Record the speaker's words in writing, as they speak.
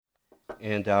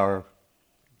And our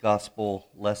gospel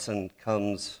lesson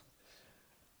comes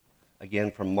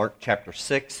again from Mark chapter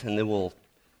 6, and then we'll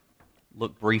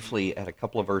look briefly at a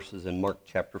couple of verses in Mark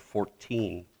chapter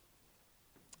 14.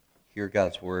 Hear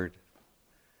God's word.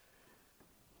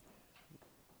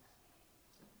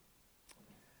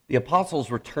 The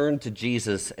apostles returned to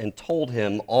Jesus and told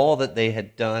him all that they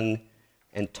had done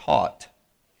and taught.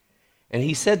 And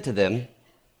he said to them,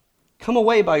 "Come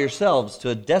away by yourselves to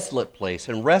a desolate place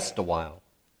and rest a while."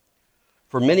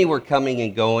 For many were coming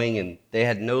and going, and they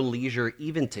had no leisure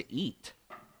even to eat.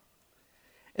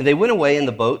 And they went away in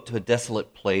the boat to a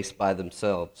desolate place by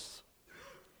themselves.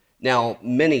 Now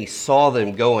many saw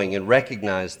them going and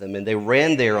recognized them, and they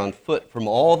ran there on foot from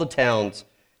all the towns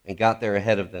and got there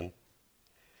ahead of them.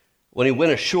 When he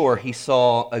went ashore, he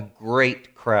saw a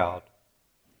great crowd,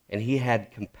 and he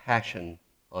had compassion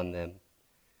on them,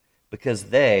 because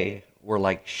they were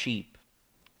like sheep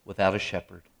without a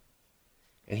shepherd.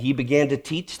 And he began to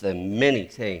teach them many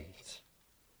things.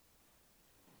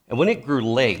 And when it grew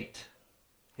late,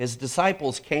 his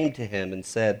disciples came to him and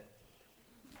said,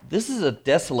 "This is a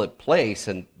desolate place,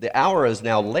 and the hour is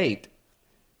now late.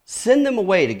 Send them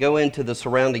away to go into the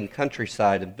surrounding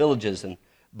countryside and villages and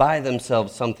buy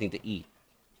themselves something to eat."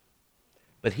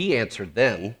 But he answered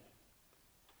them,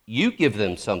 "You give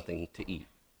them something to eat."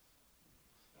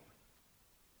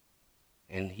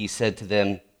 And he said to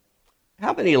them,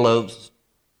 "How many loaves?"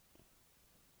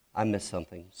 I missed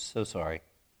something. So sorry.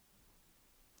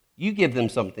 "You give them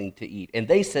something to eat." And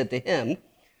they said to him,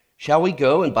 "Shall we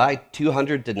go and buy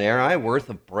 200 denarii worth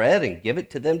of bread and give it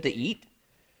to them to eat?"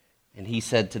 And he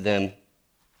said to them,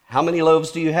 "How many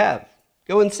loaves do you have?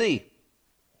 Go and see."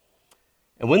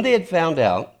 And when they had found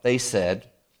out, they said,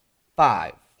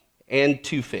 5, and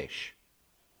 2 fish.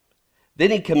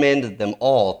 Then he commanded them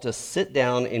all to sit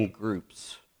down in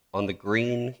groups on the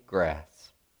green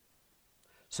grass.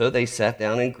 So they sat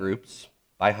down in groups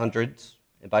by hundreds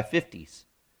and by 50s.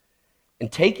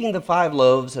 And taking the 5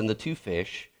 loaves and the 2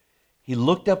 fish, he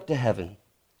looked up to heaven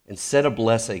and said a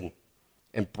blessing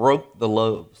and broke the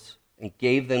loaves and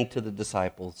gave them to the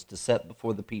disciples to set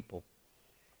before the people.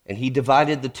 And he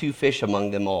divided the 2 fish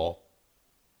among them all.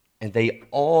 And they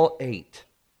all ate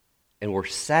and were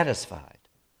satisfied.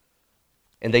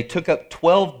 And they took up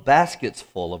 12 baskets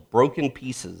full of broken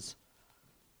pieces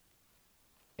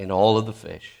and all of the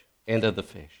fish, and of the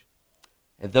fish.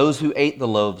 And those who ate the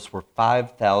loaves were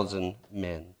 5,000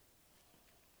 men.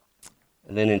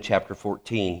 And then in chapter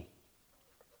 14,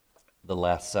 the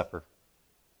Last Supper.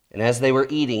 And as they were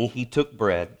eating, he took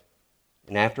bread,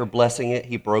 and after blessing it,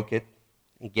 he broke it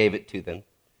and gave it to them,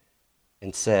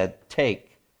 and said,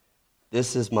 "Take,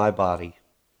 this is my body."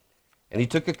 And he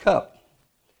took a cup,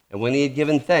 and when he had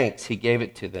given thanks, he gave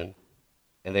it to them,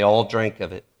 and they all drank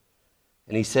of it.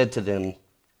 And he said to them,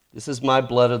 "This is my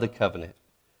blood of the covenant,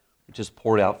 which is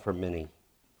poured out for many."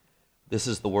 This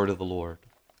is the word of the Lord.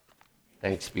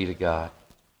 Thanks be to God.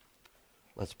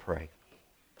 Let's pray.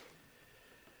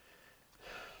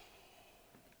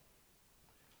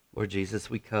 Lord Jesus,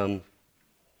 we come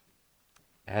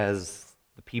as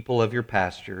the people of your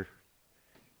pasture,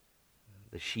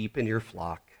 the sheep in your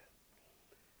flock,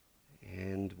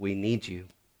 and we need you.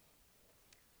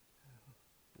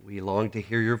 We long to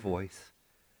hear your voice.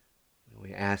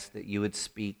 We ask that you would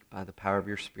speak by the power of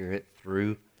your Spirit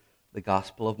through the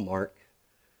Gospel of Mark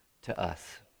to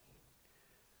us.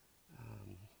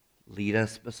 Lead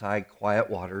us beside quiet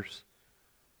waters.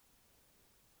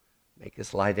 Make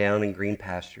us lie down in green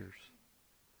pastures.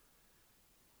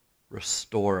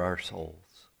 Restore our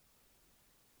souls,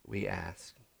 we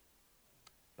ask,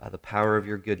 by the power of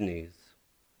your good news.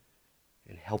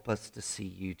 And help us to see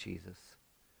you, Jesus,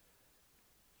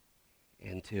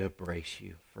 and to embrace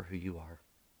you for who you are.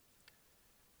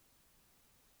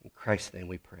 In Christ's name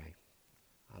we pray.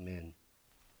 Amen.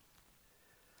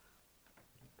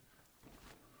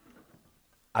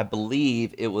 I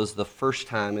believe it was the first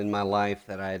time in my life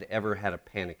that I had ever had a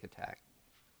panic attack.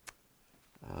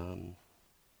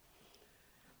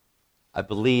 I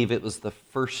believe it was the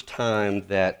first time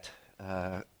that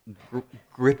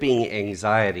gripping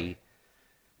anxiety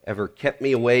ever kept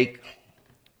me awake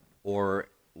or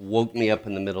woke me up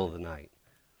in the middle of the night.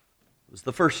 It was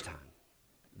the first time.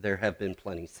 There have been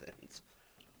plenty since.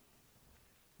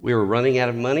 We were running out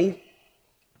of money,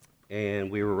 and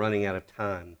we were running out of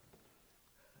time.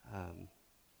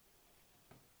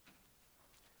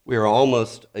 We were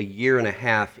almost a year and a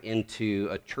half into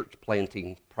a church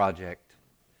planting project,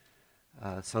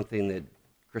 something that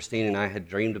Christine and I had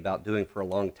dreamed about doing for a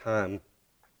long time.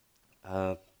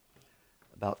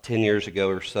 About 10 years ago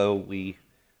or so, we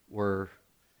were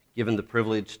given the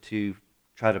privilege to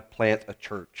try to plant a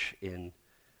church in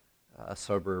a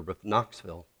suburb of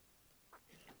Knoxville.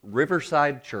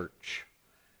 Riverside Church,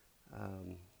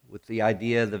 with the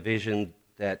idea, the vision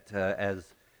that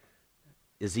as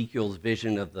Ezekiel's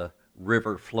vision of the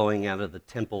river flowing out of the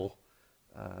temple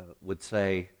would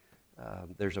say,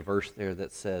 there's a verse there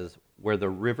that says, where the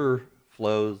river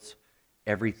flows,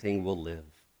 everything will live.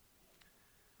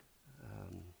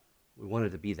 We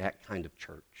wanted to be that kind of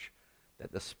church,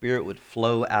 that the Spirit would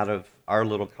flow out of our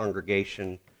little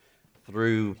congregation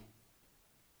through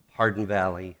Hardin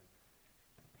Valley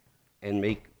and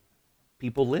make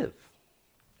people live.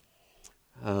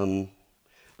 But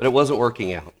it wasn't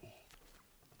working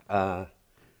out.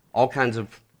 All kinds of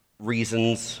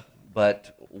reasons,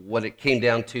 but what it came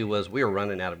down to was we were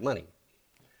running out of money.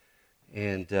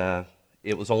 And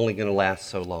it was only going to last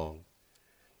so long.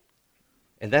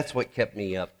 And that's what kept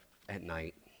me up at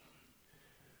night.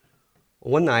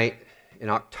 One night in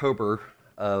October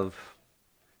of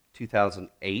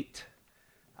 2008,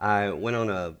 I went on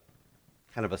a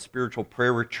kind of a spiritual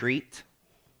prayer retreat,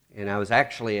 and I was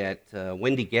actually at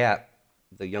Windy Gap,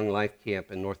 the Young Life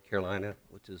Camp in North Carolina,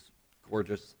 which is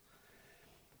gorgeous.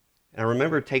 And I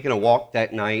remember taking a walk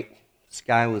that night. The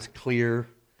sky was clear.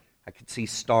 I could see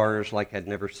stars like I'd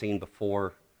never seen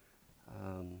before.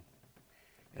 And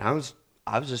I was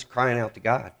just crying out to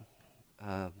God.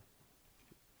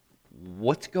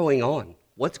 What's going on?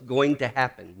 What's going to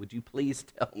happen? Would you please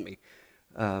tell me?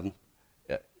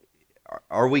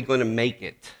 Are we going to make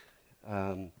it?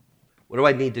 What do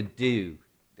I need to do?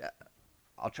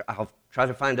 I'll try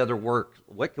to find other work.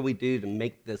 What can we do to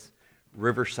make this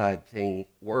Riverside thing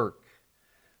work,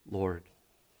 Lord?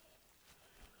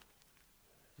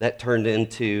 That turned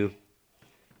into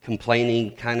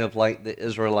complaining, kind of like the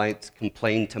Israelites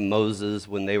complained to Moses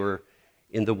when they were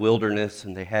in the wilderness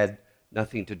and they had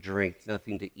nothing to drink,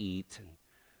 nothing to eat. And,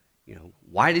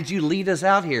 why did you lead us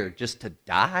out here? Just to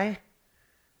die?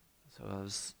 So I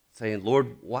was saying,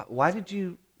 Lord, why did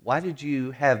you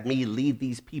have me lead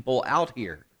these people out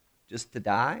here? Just to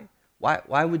die?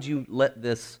 Why would you let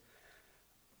this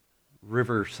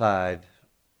Riverside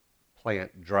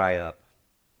plant dry up?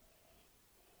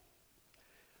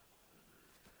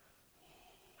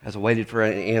 As I waited for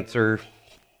an answer,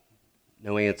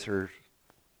 no answer.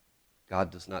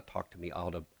 God does not talk to me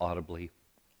audibly.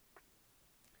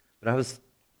 But I was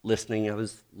listening, I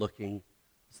was looking, I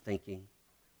was thinking.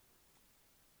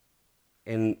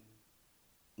 And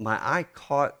my eye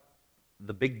caught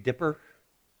the Big Dipper,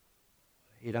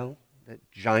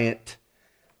 that giant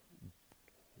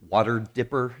water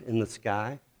dipper in the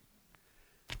sky.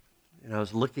 And I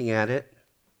was looking at it,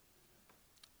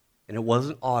 and it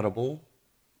wasn't audible,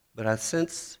 but I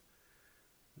sensed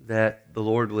that the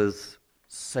Lord was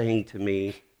saying to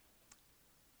me,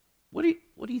 what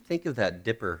do you think of that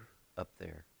dipper up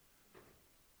there?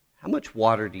 How much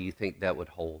water do you think that would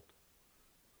hold?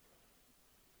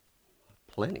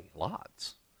 Plenty,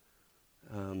 lots.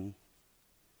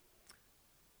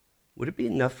 Would it be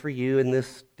enough for you in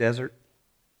this desert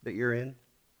that you're in?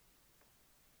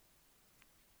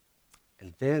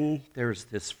 And then there's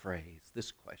this phrase,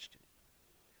 this question.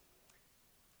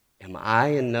 Am I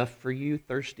enough for you,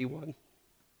 thirsty one?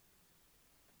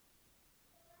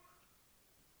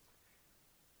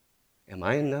 Am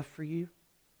I enough for you?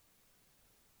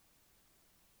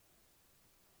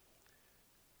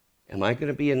 Am I going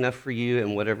to be enough for you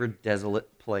in whatever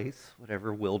desolate place,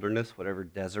 whatever wilderness, whatever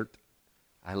desert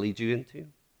I lead you into?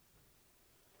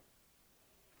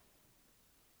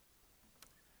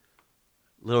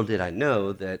 Little did I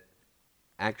know that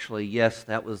actually, yes,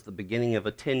 that was the beginning of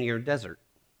a 10-year desert.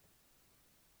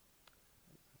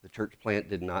 The church plant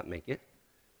did not make it,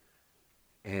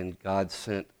 and God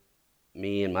sent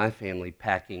me and my family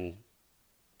packing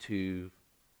to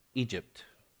Egypt,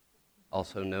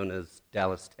 also known as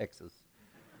Dallas, Texas.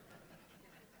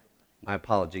 My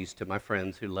apologies to my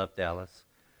friends who love Dallas.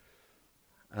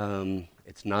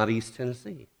 It's not East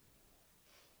Tennessee.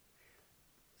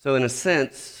 So in a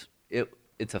sense,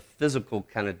 it's a physical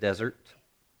kind of desert.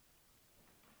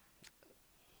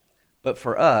 But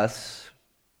for us,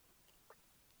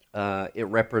 it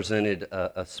represented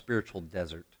a spiritual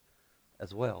desert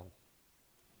as well.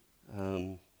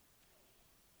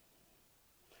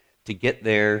 To get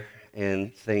there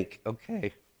and think,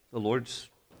 okay, the Lord's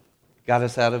got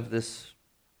us out of this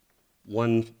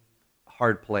one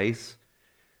hard place.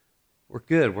 We're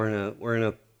good. We're in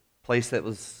a place that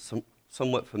was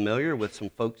somewhat familiar with some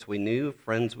folks we knew,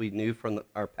 friends we knew from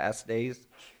our past days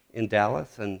in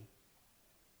Dallas, and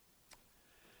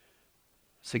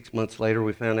 6 months later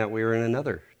we found out we were in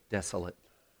another desolate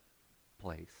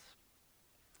place.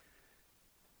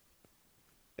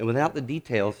 And without the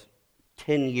details,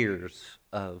 10 years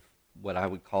of what I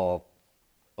would call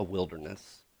a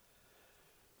wilderness.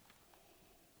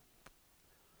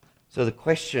 So the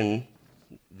question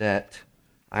that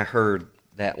I heard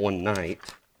that one night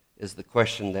is the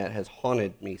question that has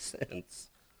haunted me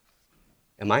since.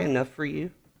 Am I enough for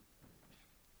you,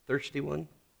 thirsty one?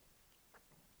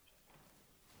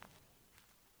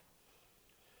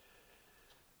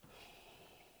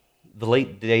 The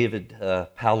late David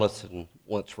Powlison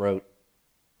once wrote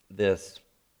this: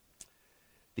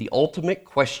 the ultimate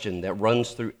question that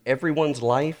runs through everyone's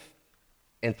life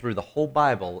and through the whole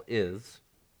Bible is,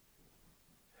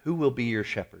 who will be your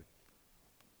shepherd?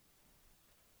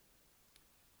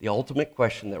 The ultimate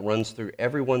question that runs through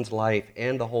everyone's life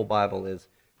and the whole Bible is,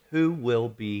 who will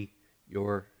be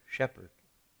your shepherd?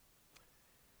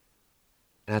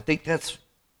 And I think that's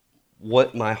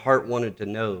what my heart wanted to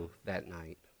know that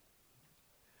night.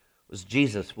 Was,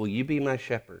 Jesus, will you be my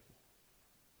shepherd?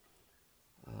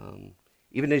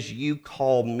 Even as you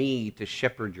call me to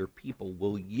shepherd your people,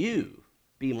 will you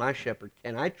be my shepherd?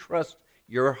 Can I trust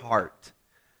your heart?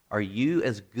 Are you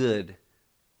as good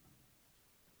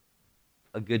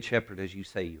a good shepherd as you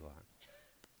say you are?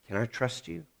 Can I trust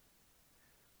you?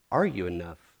 Are you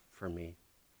enough for me?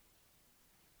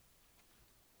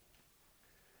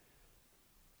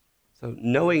 So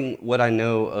knowing what I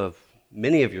know of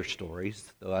many of your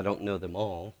stories, though I don't know them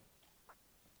all,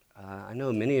 I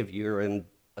know many of you are in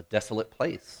a desolate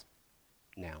place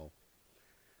now.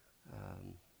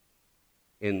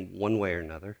 In one way or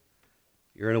another,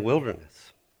 you're in a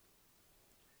wilderness.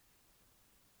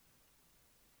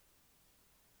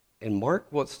 And Mark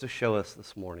wants to show us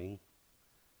this morning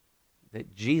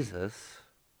that Jesus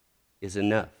is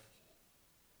enough.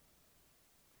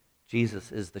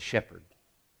 Jesus is the shepherd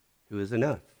who is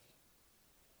enough.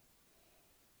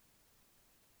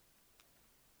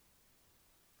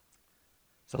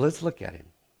 So let's look at him.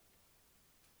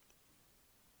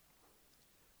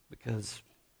 Because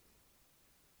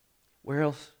where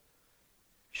else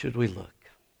should we look?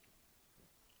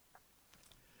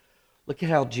 Look at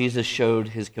how Jesus showed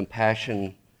his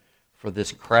compassion for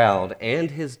this crowd and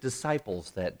his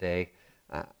disciples that day.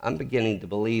 I'm beginning to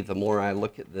believe, the more I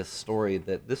look at this story,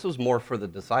 that this was more for the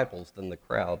disciples than the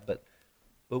crowd, but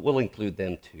we'll include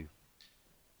them too.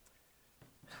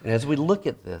 And as we look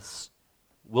at this,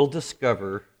 we'll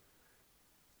discover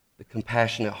the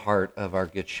compassionate heart of our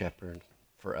Good Shepherd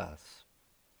for us.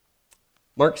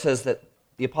 Mark says that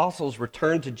the apostles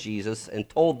returned to Jesus and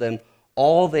told them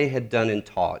all they had done and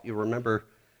taught. You remember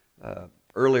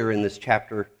earlier in this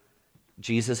chapter,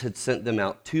 Jesus had sent them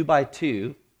out 2 by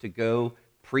 2 to go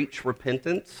preach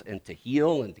repentance and to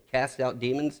heal and to cast out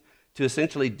demons, to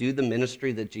essentially do the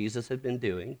ministry that Jesus had been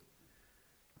doing.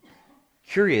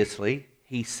 Curiously,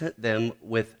 he sent them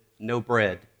with no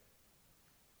bread.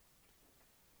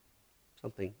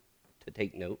 Something to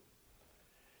take note.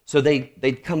 So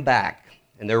they'd come back,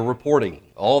 and they're reporting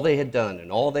all they had done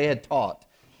and all they had taught.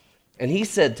 And he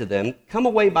said to them, come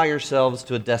away by yourselves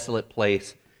to a desolate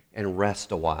place and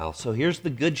rest a while. So here's the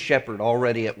Good Shepherd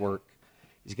already at work.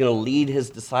 He's going to lead his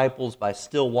disciples by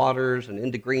still waters and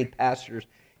into green pastures.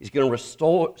 He's going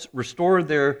to restore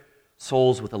their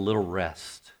souls with a little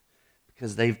rest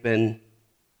because they've been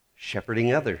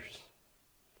shepherding others.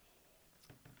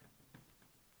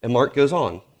 And Mark goes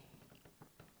on.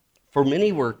 For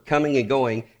many were coming and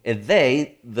going, and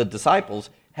they, the disciples,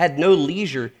 had no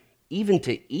leisure even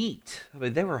to eat. I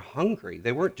mean, they were hungry.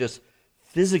 They weren't just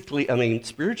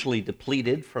spiritually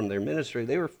depleted from their ministry.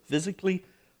 They were physically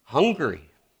hungry,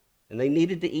 and they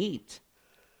needed to eat.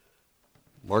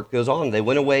 Mark goes on. They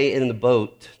went away in the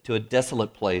boat to a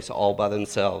desolate place all by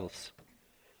themselves.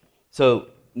 So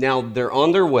now they're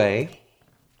on their way,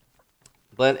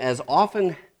 but as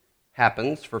often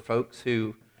happens for folks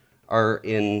who are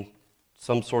in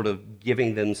some sort of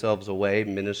giving themselves away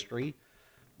ministry,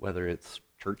 whether it's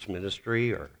church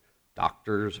ministry or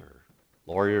doctors or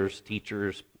lawyers,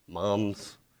 teachers,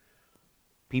 moms,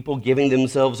 people giving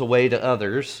themselves away to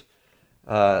others,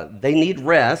 they need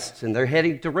rest, and they're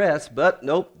heading to rest, but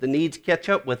nope, the needs catch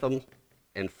up with them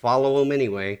and follow them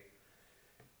anyway,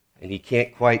 and he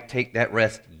can't quite take that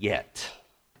rest yet.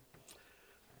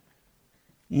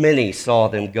 Many saw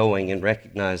them going and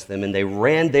recognized them, and they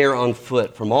ran there on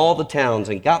foot from all the towns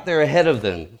and got there ahead of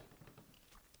them.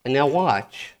 And now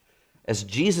watch, as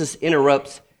Jesus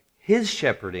interrupts his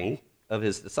shepherding of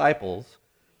his disciples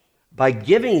by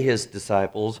giving his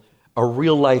disciples a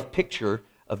real-life picture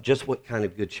of just what kind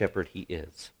of good shepherd he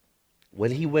is.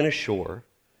 When he went ashore,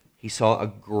 he saw a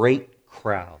great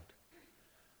crowd.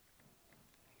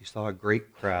 He saw a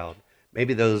great crowd.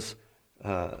 Maybe those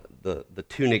the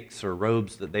tunics or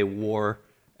robes that they wore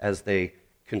as they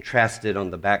contrasted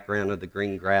on the background of the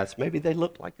green grass. Maybe they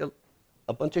looked like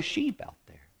a bunch of sheep out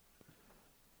there.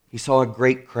 He saw a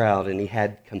great crowd and he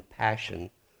had compassion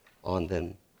on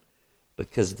them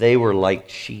because they were like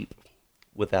sheep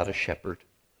without a shepherd.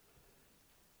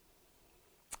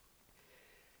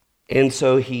 And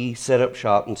so he set up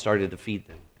shop and started to feed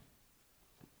them.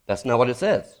 That's not what it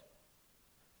says.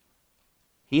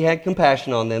 He had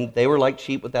compassion on them. They were like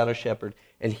sheep without a shepherd,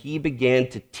 and he began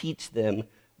to teach them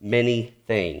many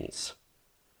things.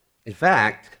 In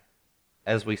fact,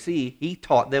 as we see, he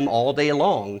taught them all day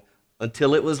long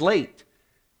until it was late.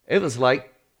 It was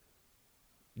like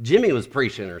Jimmy was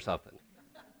preaching or something.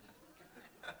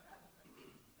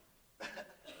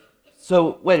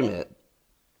 So, wait a minute.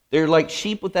 They're like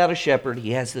sheep without a shepherd.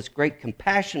 He has this great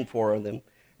compassion for them,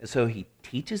 and so he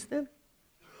teaches them?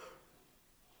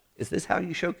 Is this how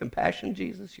you show compassion,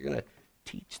 Jesus? You're going to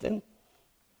teach them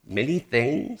many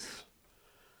things?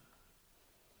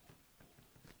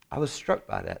 I was struck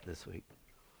by that this week.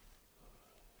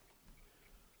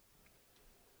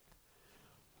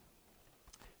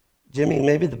 Jimmy,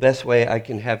 maybe the best way I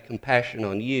can have compassion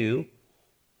on you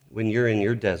when you're in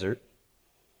your desert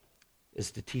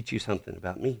is to teach you something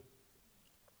about me.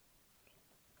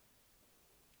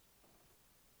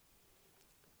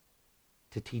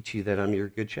 To teach you that I'm your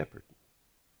good shepherd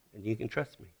and you can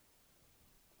trust me.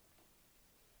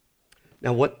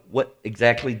 Now, what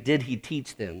exactly did he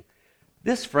teach them?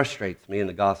 This frustrates me in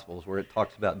the Gospels where it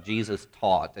talks about Jesus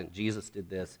taught and Jesus did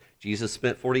this. Jesus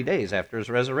spent 40 days after his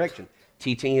resurrection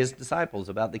teaching his disciples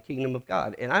about the kingdom of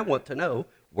God. And I want to know,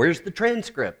 where's the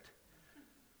transcript?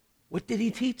 What did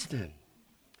he teach them?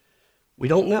 We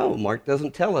don't know. Mark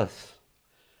doesn't tell us.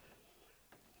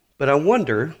 But I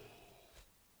wonder,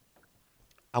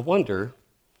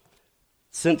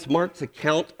 since Mark's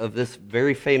account of this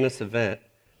very famous event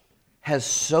has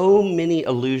so many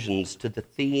allusions to the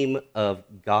theme of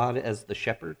God as the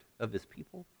shepherd of his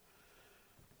people,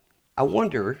 I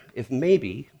wonder if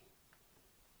maybe,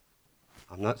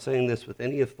 I'm not saying this with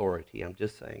any authority, I'm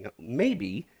just saying,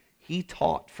 maybe he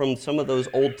taught from some of those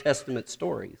Old Testament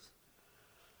stories.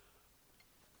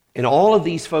 And all of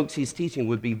these folks he's teaching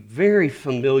would be very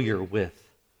familiar with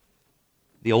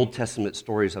the Old Testament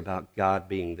stories about God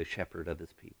being the shepherd of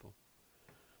his people.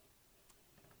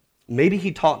 Maybe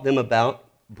he taught them about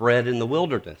bread in the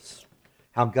wilderness,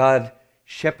 how God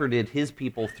shepherded his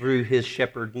people through his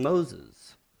shepherd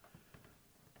Moses,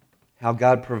 how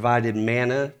God provided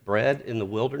manna, bread in the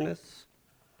wilderness.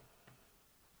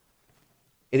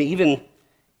 And even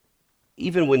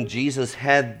when Jesus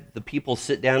had the people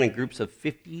sit down in groups of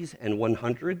 50s and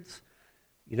 100s,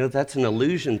 that's an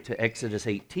allusion to Exodus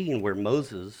 18, where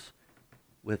Moses,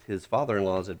 with his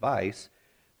father-in-law's advice,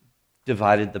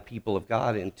 divided the people of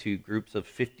God into groups of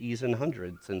 50s and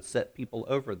 100s and set people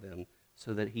over them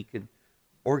so that he could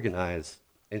organize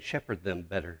and shepherd them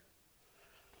better.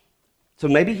 So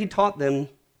maybe he taught them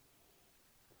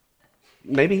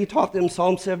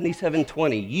Psalm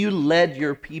 77:20. You led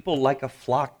your people like a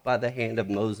flock by the hand of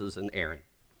Moses and Aaron.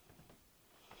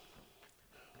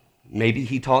 Maybe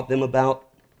he taught them about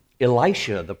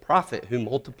Elisha, the prophet who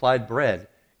multiplied bread.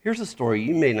 Here's a story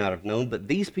you may not have known, but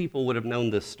these people would have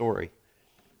known this story.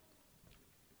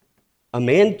 A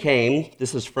man came,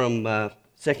 this is from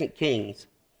 2 Kings,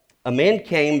 a man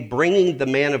came bringing the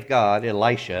man of God,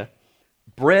 Elisha,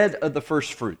 bread of the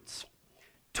first fruits,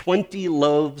 20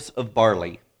 loaves of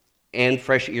barley, and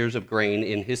fresh ears of grain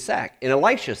in his sack. And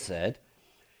Elisha said,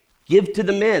 "Give to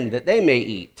the men that they may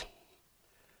eat."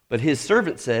 But his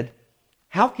servant said,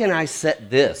 "How can I set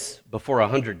this before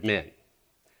 100 men?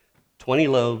 20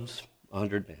 loaves,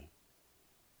 100 men.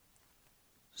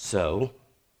 So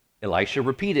Elisha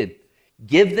repeated,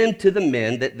 "Give them to the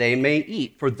men that they may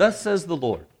eat. For thus says the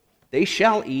Lord, they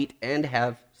shall eat and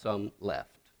have some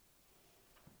left."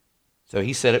 So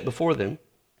he set it before them,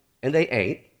 and they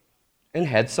ate and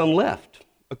had some left,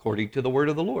 according to the word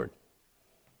of the Lord.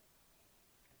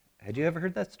 Had you ever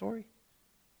heard that story?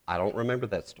 I don't remember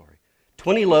that story.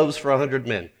 20 loaves for 100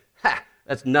 men. Ha!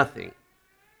 That's nothing.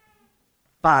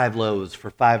 5 loaves for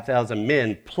 5,000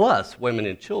 men, plus women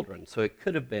and children. So it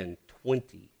could have been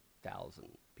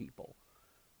 20,000 people.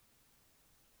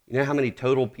 You know how many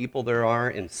total people there are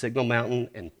in Signal Mountain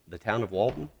and the town of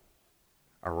Walden?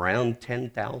 Around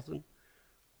 10,000.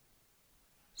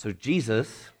 So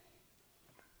Jesus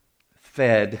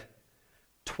fed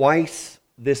twice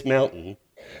this mountain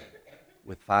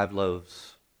with 5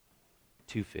 loaves,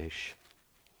 2 fish.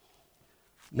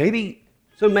 Maybe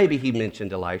he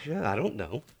mentioned Elisha. I don't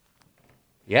know.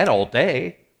 He had all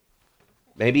day.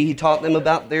 Maybe he taught them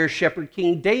about their shepherd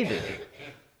King David,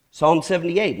 Psalm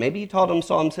 78. Maybe you taught them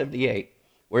Psalm 78,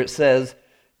 where it says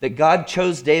that God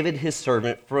chose David, his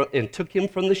servant, and took him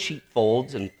from the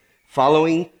sheepfolds and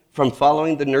following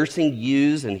the nursing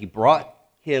ewes, and he brought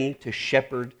him to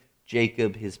shepherd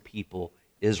Jacob, his people,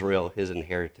 Israel, his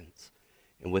inheritance.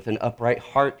 And with an upright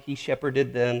heart he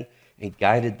shepherded them and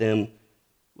guided them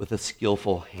with a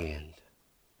skillful hand.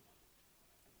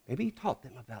 Maybe he taught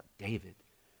them about David,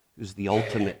 who's the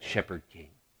ultimate shepherd king.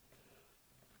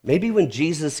 Maybe when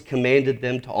Jesus commanded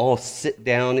them to all sit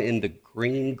down in the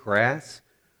green grass,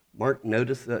 Mark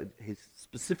noticed that he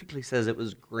specifically says it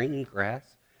was green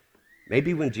grass.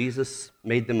 Maybe when Jesus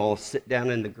made them all sit down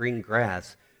in the green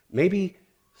grass, maybe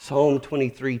Psalm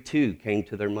 23:2 came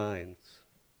to their minds.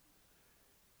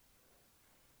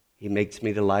 He makes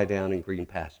me to lie down in green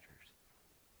pastures.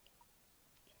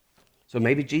 So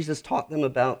maybe Jesus taught them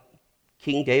about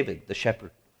King David, the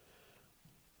shepherd.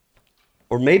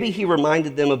 Or maybe he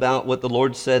reminded them about what the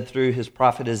Lord said through his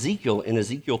prophet Ezekiel in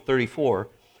Ezekiel 34,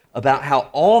 about how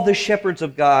all the shepherds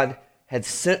of God had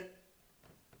sent,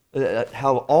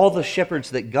 how all the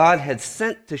shepherds that God had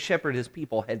sent to shepherd his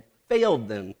people had failed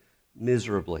them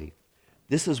miserably.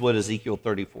 This is what Ezekiel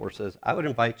 34 says. I would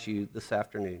invite you this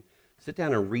afternoon, sit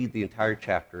down and read the entire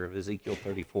chapter of Ezekiel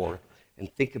 34 and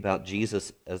think about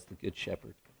Jesus as the good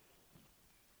shepherd.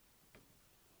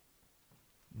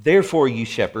 Therefore, you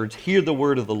shepherds, hear the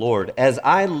word of the Lord. As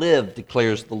I live,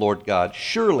 declares the Lord God,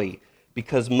 surely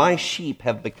because my sheep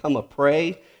have become a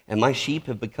prey, and my sheep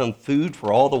have become food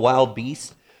for all the wild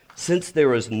beasts, since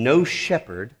there is no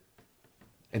shepherd,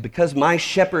 and because my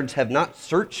shepherds have not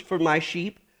searched for my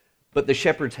sheep, but the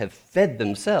shepherds have fed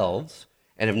themselves,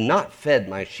 and have not fed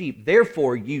my sheep,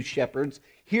 therefore, you shepherds,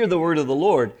 hear the word of the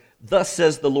Lord. Thus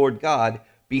says the Lord God,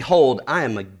 behold, I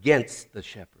am against the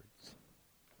shepherds,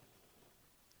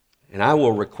 and I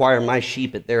will require my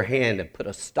sheep at their hand and put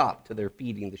a stop to their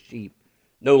feeding the sheep.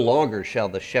 No longer shall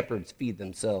the shepherds feed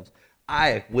themselves.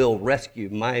 I will rescue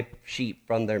my sheep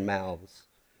from their mouths,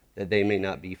 that they may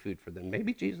not be food for them.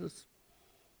 Maybe Jesus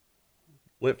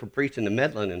went from preaching to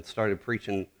meddling and started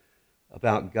preaching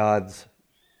about God's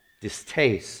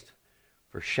distaste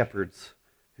for shepherds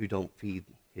who don't feed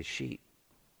his sheep.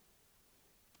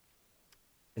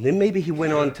 And then maybe he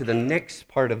went on to the next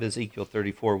part of Ezekiel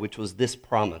 34, which was this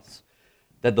promise,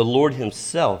 that the Lord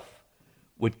himself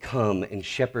would come and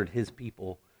shepherd his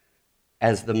people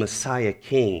as the Messiah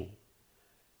king,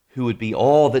 who would be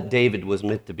all that David was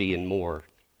meant to be and more.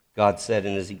 God said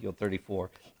in Ezekiel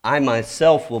 34, I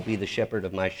myself will be the shepherd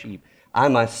of my sheep. I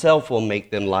myself will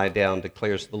make them lie down,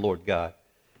 declares the Lord God.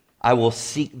 I will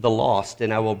seek the lost,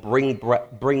 and I will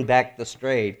bring back the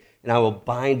strayed, and I will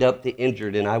bind up the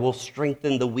injured, and I will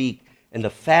strengthen the weak, and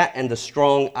the fat and the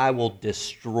strong I will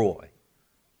destroy.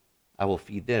 I will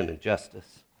feed them in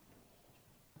justice.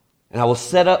 And I will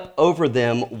set up over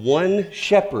them one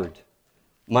shepherd,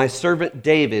 my servant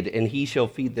David, and he shall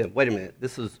feed them. Wait a minute,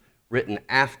 this is written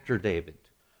after David.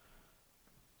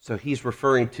 So he's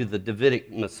referring to the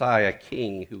Davidic Messiah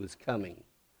king who is coming,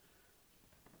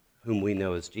 whom we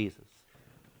know as Jesus.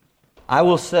 I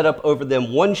will set up over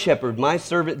them one shepherd, my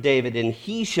servant David, and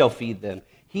he shall feed them.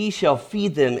 He shall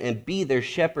feed them and be their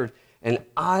shepherd. And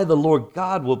I, the Lord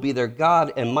God, will be their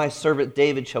God, and my servant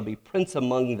David shall be prince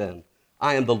among them.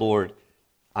 I am the Lord,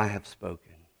 I have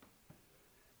spoken.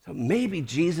 So maybe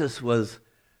Jesus was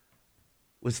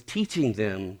teaching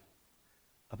them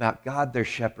about God, their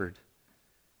shepherd.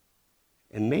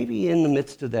 And maybe in the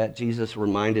midst of that, Jesus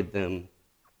reminded them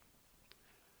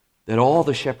that all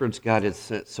the shepherds God had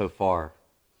sent so far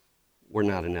were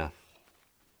not enough.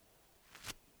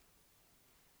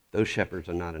 Those shepherds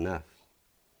are not enough.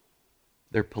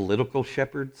 Their political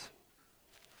shepherds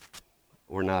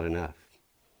were not enough.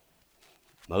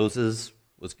 Moses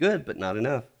was good, but not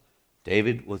enough.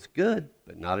 David was good,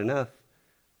 but not enough.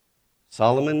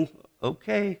 Solomon,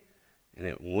 okay. And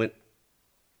it went,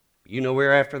 you know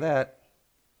where after that.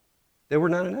 They were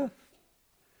not enough.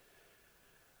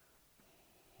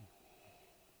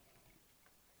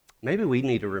 Maybe we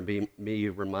need to be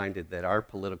reminded that our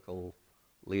political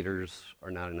leaders are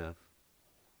not enough.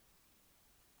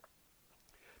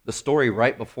 The story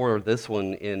right before this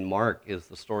one in Mark is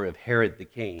the story of Herod the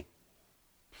king.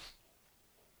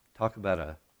 Talk about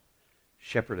a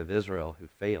shepherd of Israel who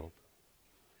failed.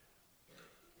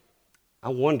 I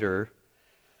wonder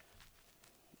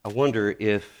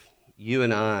if you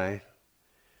and I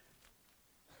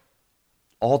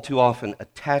all too often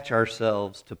attach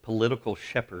ourselves to political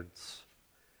shepherds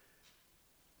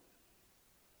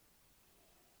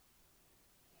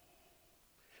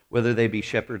whether they be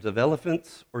shepherds of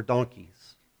elephants or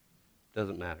donkeys,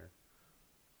 doesn't matter.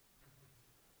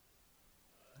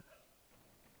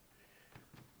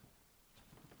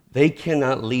 They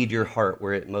cannot lead your heart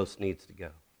where it most needs to go.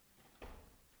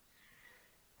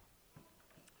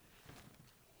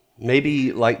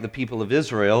 Maybe, like the people of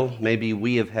Israel, maybe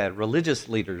we have had religious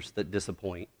leaders that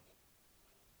disappoint.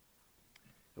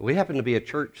 We happen to be a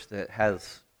church that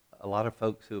has a lot of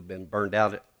folks who have been burned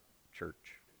out at church,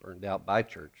 burned out by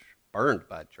church, burned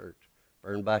by church,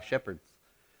 burned by shepherds.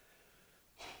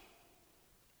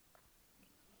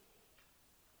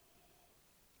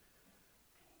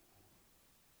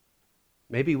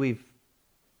 Maybe we've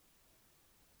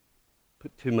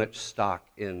put too much stock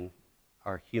in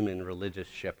our human religious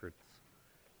shepherds.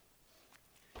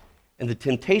 And the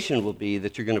temptation will be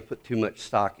that you're going to put too much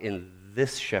stock in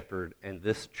this shepherd and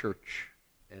this church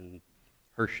and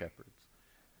her shepherds.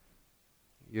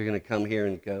 You're going to come here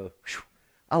and go,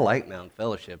 I like Mountain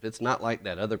Fellowship. It's not like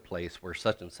that other place where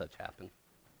such and such happened.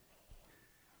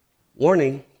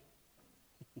 Warning,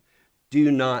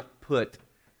 do not put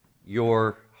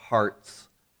your heart's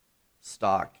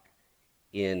stock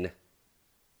in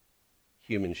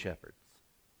human shepherds,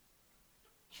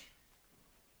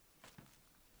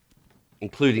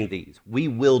 including these. We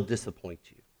will disappoint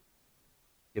you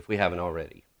if we haven't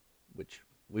already, which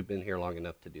we've been here long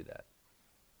enough to do that.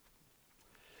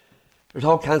 There's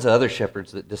all kinds of other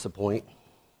shepherds that disappoint.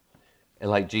 And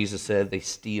like Jesus said, they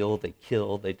steal, they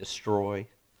kill, they destroy.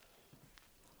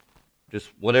 Just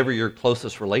whatever your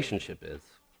closest relationship is.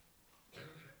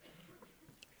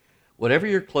 Whatever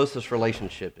your closest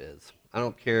relationship is. I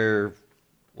don't care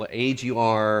what age you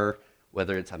are,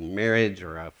 whether it's a marriage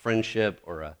or a friendship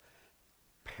or a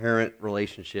parent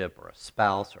relationship or a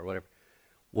spouse or whatever.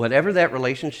 Whatever that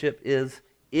relationship is,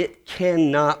 it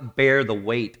cannot bear the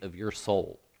weight of your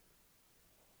soul.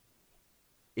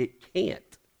 It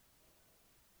can't.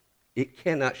 It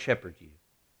cannot shepherd you.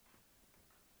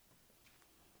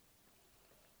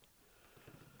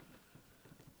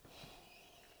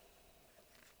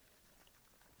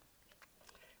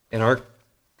 And our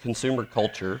consumer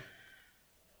culture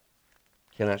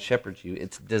cannot shepherd you.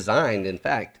 It's designed, in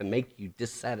fact, to make you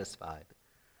dissatisfied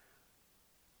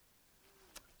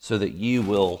so that you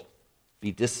will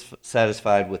be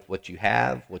dissatisfied with what you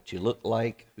have, what you look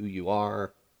like, who you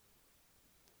are,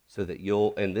 so that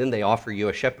and then they offer you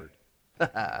a shepherd.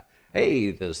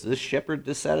 Hey, does this shepherd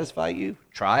dissatisfy you?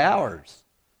 Try ours.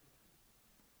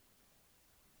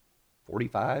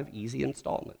 45 easy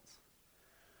installments.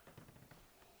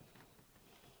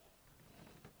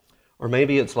 Or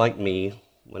maybe it's like me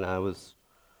when I was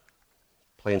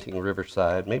planting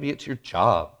Riverside. Maybe it's your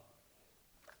job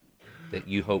that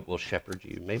you hope will shepherd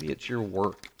you. Maybe it's your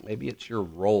work. Maybe it's your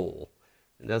role.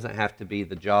 It doesn't have to be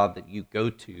the job that you go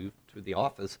to the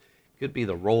office. It could be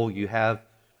the role you have.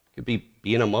 It could be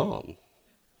being a mom.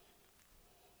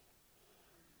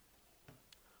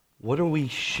 What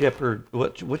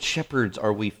shepherds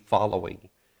are we following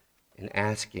and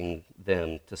asking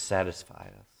them to satisfy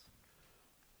us?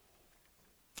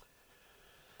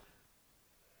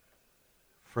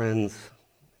 Friends,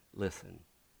 listen.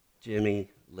 Jimmy,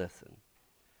 listen.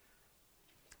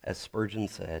 As Spurgeon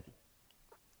said,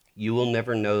 you will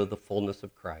never know the fullness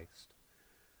of Christ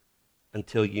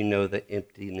until you know the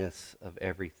emptiness of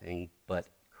everything but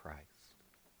Christ.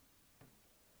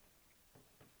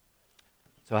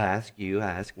 So I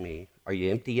ask me, are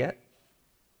you empty yet?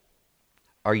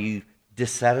 Are you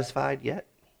dissatisfied yet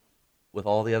with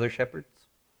all the other shepherds?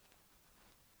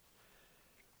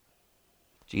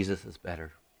 Jesus is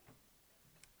better.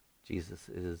 Jesus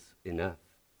is enough.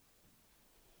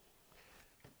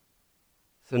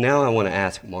 So now I want to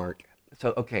ask Mark.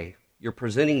 So, okay, you're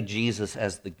presenting Jesus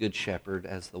as the good shepherd,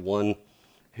 as the one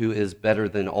who is better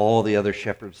than all the other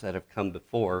shepherds that have come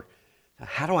before.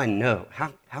 How do I know?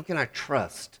 How can I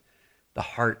trust the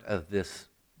heart of this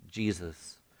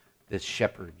Jesus, this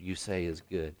shepherd you say is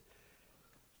good?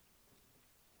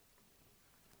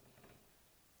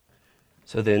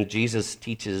 So then Jesus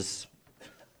teaches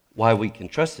why we can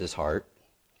trust his heart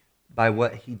by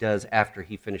what he does after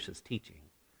he finishes teaching.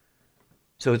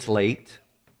 So it's late.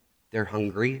 They're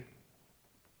hungry,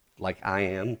 like I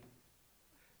am.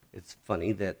 It's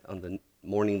funny that on the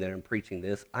morning that I'm preaching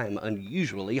this, I am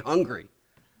unusually hungry.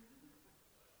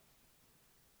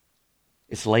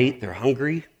 It's late. They're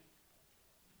hungry.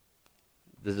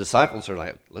 The disciples are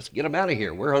like, let's get them out of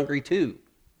here. We're hungry too.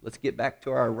 Let's get back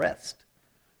to our rest.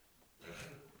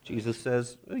 Jesus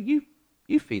says, well, you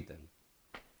feed them.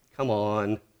 Come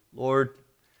on, Lord.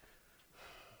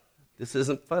 This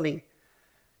isn't funny.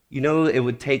 You know, it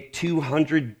would take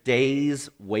 200 days'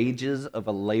 wages of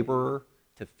a laborer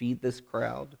to feed this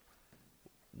crowd.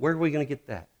 Where are we going to get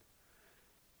that?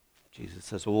 Jesus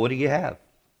says, well, what do you have?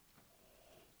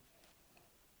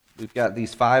 we've got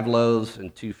these 5 loaves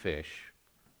and 2 fish.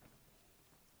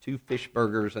 2 fish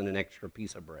burgers and an extra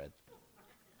piece of bread.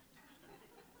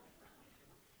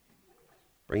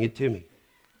 Bring it to me.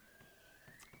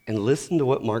 And listen to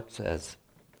what Mark says.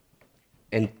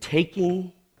 And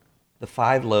taking the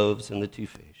 5 loaves and the 2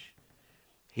 fish,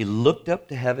 he looked up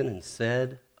to heaven and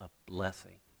said a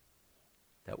blessing.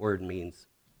 That word means,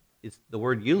 it's the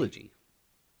word eulogy.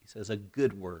 He says a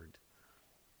good word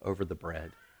over the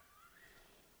bread.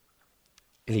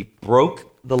 And he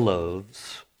broke the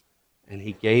loaves and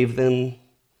he gave them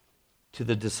to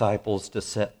the disciples to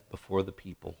set before the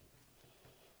people.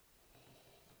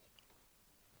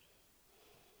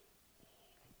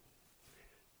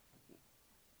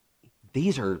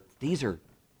 These are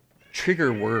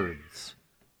trigger words.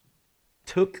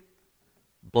 Took,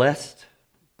 blessed,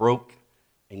 broke,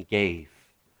 and gave.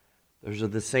 Those are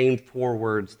the same 4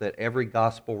 words that every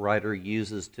gospel writer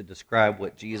uses to describe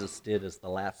what Jesus did at the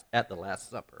Last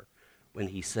Supper when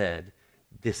he said,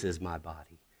 "This is my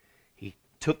body." He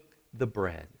took the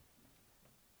bread,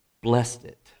 blessed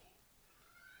it,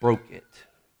 broke it,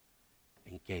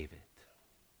 and gave it.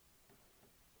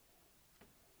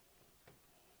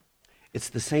 It's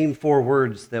the same 4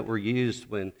 words that were used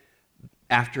when,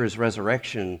 after his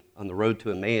resurrection on the road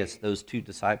to Emmaus, those 2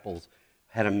 disciples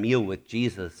had a meal with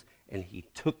Jesus, and he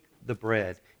took the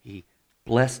bread, he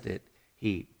blessed it,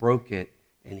 he broke it,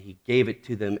 and he gave it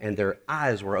to them, and their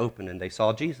eyes were open, and they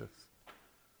saw Jesus.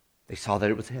 They saw that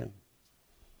it was him.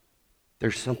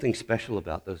 There's something special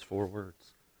about those 4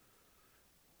 words.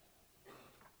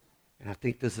 And I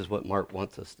think this is what Mark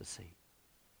wants us to see.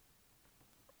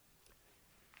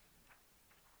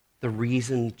 The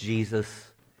reason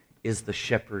Jesus is the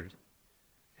shepherd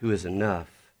who is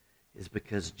enough is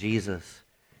because Jesus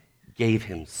gave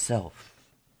himself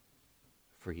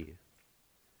for you.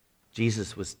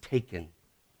 Jesus was taken.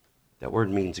 That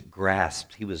word means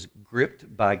grasped. He was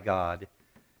gripped by God.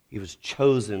 He was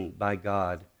chosen by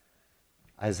God.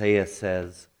 Isaiah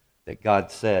says that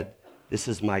God said, "This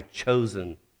is my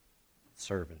chosen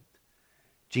servant."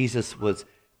 Jesus was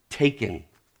taken,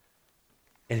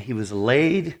 and he was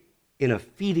laid in a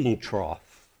feeding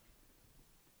trough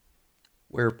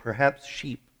where perhaps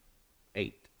sheep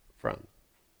ate from.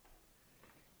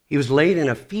 He was laid in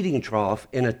a feeding trough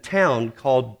in a town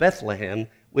called Bethlehem,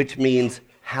 which means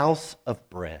house of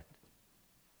bread.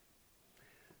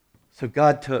 So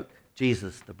God took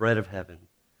Jesus, the bread of heaven.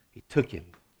 He took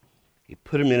him. He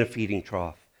put him in a feeding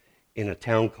trough in a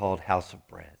town called House of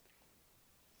Bread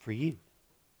for you.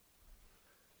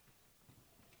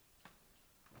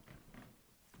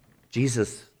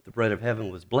 Jesus, the bread of heaven,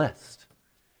 was blessed.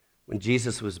 When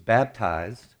Jesus was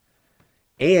baptized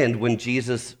and when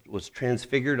Jesus was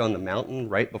transfigured on the mountain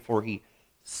right before he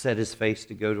set his face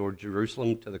to go toward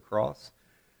Jerusalem to the cross,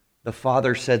 the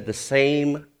Father said the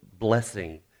same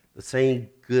blessing, the same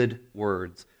good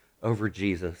words over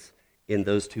Jesus in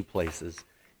those 2 places.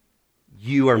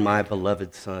 "You are my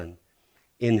beloved Son,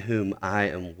 in whom I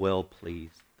am well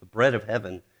pleased." The bread of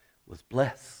heaven was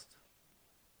blessed.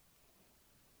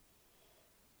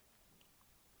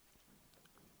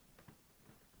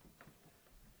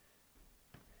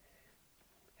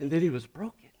 And then he was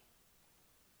broken.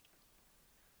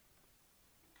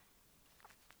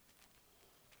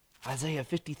 Isaiah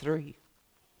 53.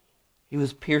 He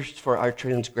was pierced for our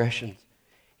transgressions.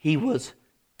 He was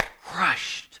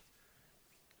crushed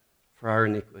for our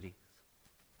iniquities.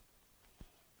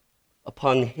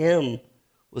 Upon him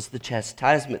was the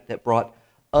chastisement that brought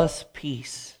us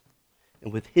peace.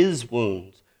 And with his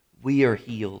wounds we are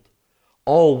healed.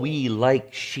 All we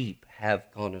like sheep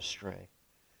have gone astray.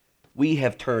 We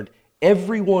have turned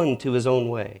everyone to his own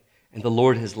way, and the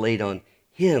Lord has laid on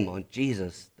him, on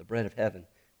Jesus, the bread of heaven,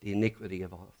 the iniquity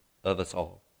of us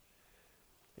all.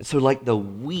 And so like the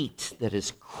wheat that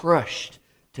is crushed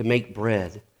to make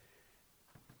bread,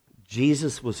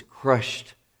 Jesus was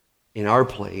crushed in our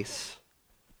place.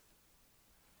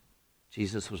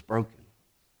 Jesus was broken.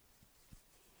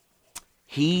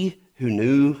 He who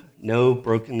knew no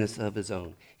brokenness of his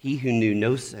own, he who knew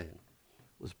no sin,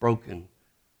 was broken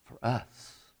for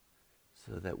us,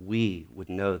 so that we would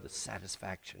know the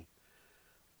satisfaction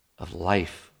of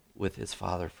life with his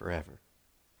Father forever.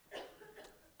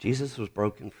 Jesus was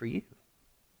broken for you.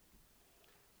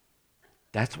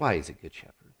 That's why he's a good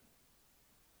shepherd.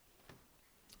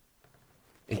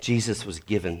 And Jesus was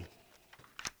given.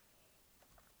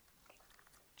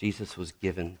 Jesus was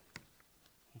given.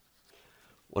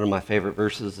 One of my favorite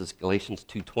verses is Galatians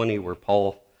 2:20, where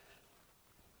Paul,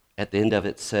 at the end of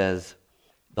it, says,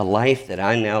 "The life that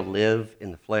I now live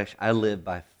in the flesh, I live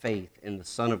by faith in the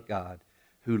Son of God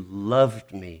who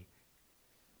loved me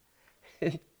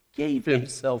gave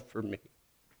himself for me.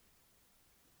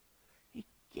 He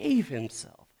gave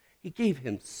himself. He gave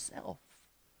himself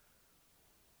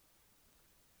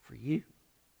for you.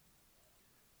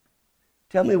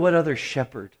 Tell me what other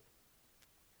shepherd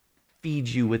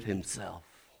feeds you with himself.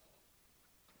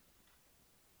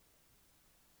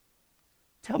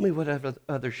 Tell me what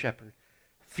other shepherd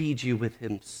feeds you with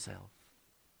himself.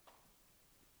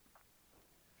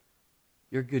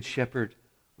 Your good shepherd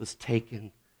was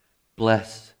taken,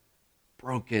 blessed,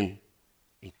 broken,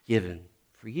 and given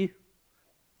for you.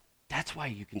 That's why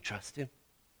you can trust him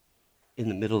in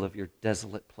the middle of your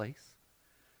desolate place,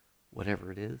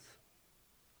 whatever it is.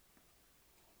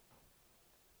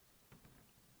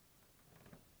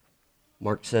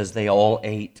 Mark says they all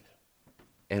ate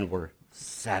and were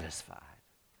satisfied.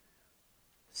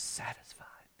 Satisfied.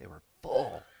 They were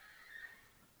full.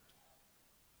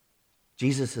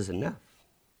 Jesus is enough.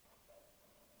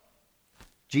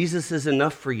 Jesus is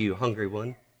enough for you, hungry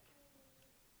one.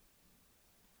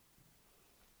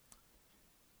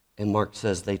 And Mark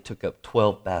says they took up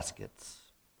 12 baskets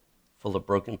full of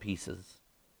broken pieces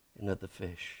and of the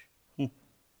fish.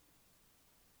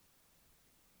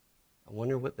 I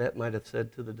wonder what that might have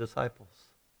said to the disciples.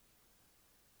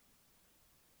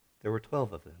 There were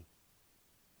 12 of them.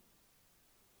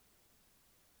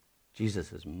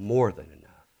 Jesus is more than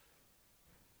enough.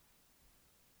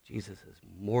 Jesus is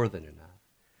more than enough.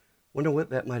 Wonder what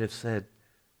that might have said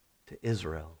to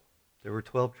Israel. There were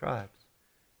 12 tribes.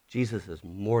 Jesus is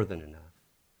more than enough.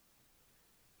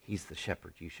 He's the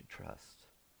shepherd you should trust.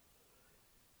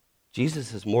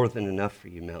 Jesus is more than enough for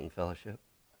you, Mountain Fellowship.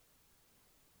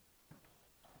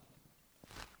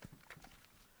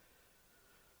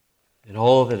 And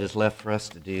all that is left for us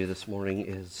to do this morning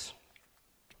is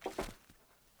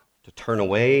to turn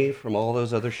away from all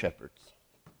those other shepherds.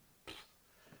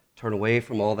 Turn away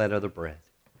from all that other bread.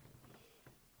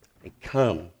 And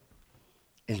come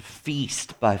and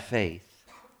feast by faith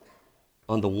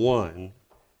on the one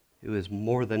who is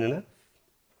more than enough.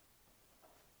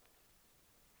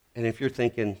 And if you're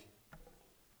thinking,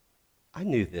 I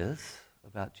knew this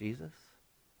about Jesus,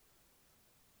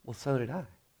 well, so did I.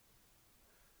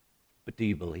 But do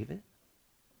you believe it?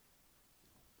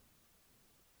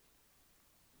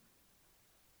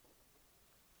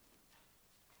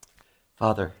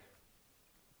 Father,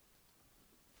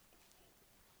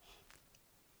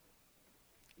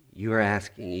 you are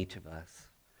asking each of us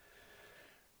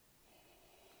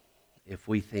if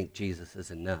we think Jesus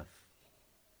is enough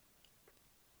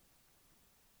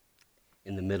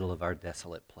in the middle of our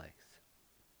desolate place.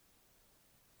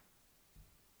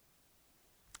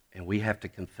 And we have to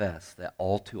confess that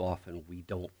all too often we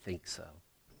don't think so,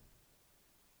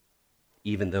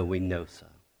 even though we know so.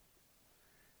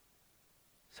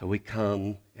 So we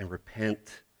come and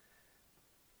repent.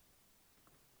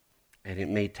 And it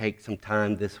may take some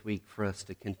time this week for us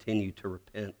to continue to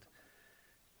repent,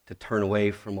 to turn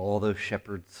away from all those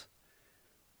shepherds,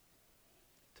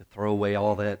 to throw away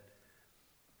all that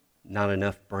not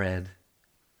enough bread,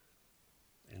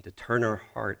 and to turn our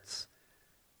hearts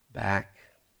back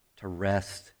to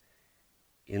rest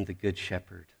in the Good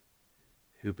Shepherd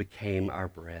who became our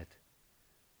bread,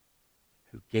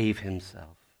 who gave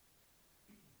himself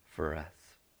for us.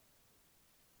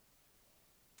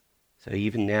 So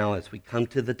even now, as we come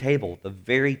to the table, the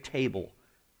very table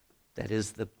that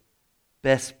is the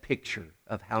best picture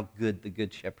of how good the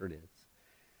Good Shepherd is,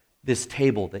 this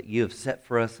table that you have set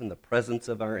for us in the presence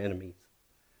of our enemies,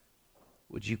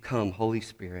 would you come, Holy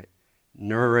Spirit,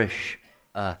 nourish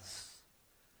us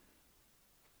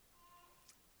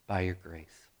by your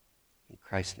grace. In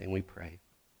Christ's name we pray.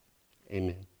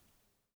 Amen.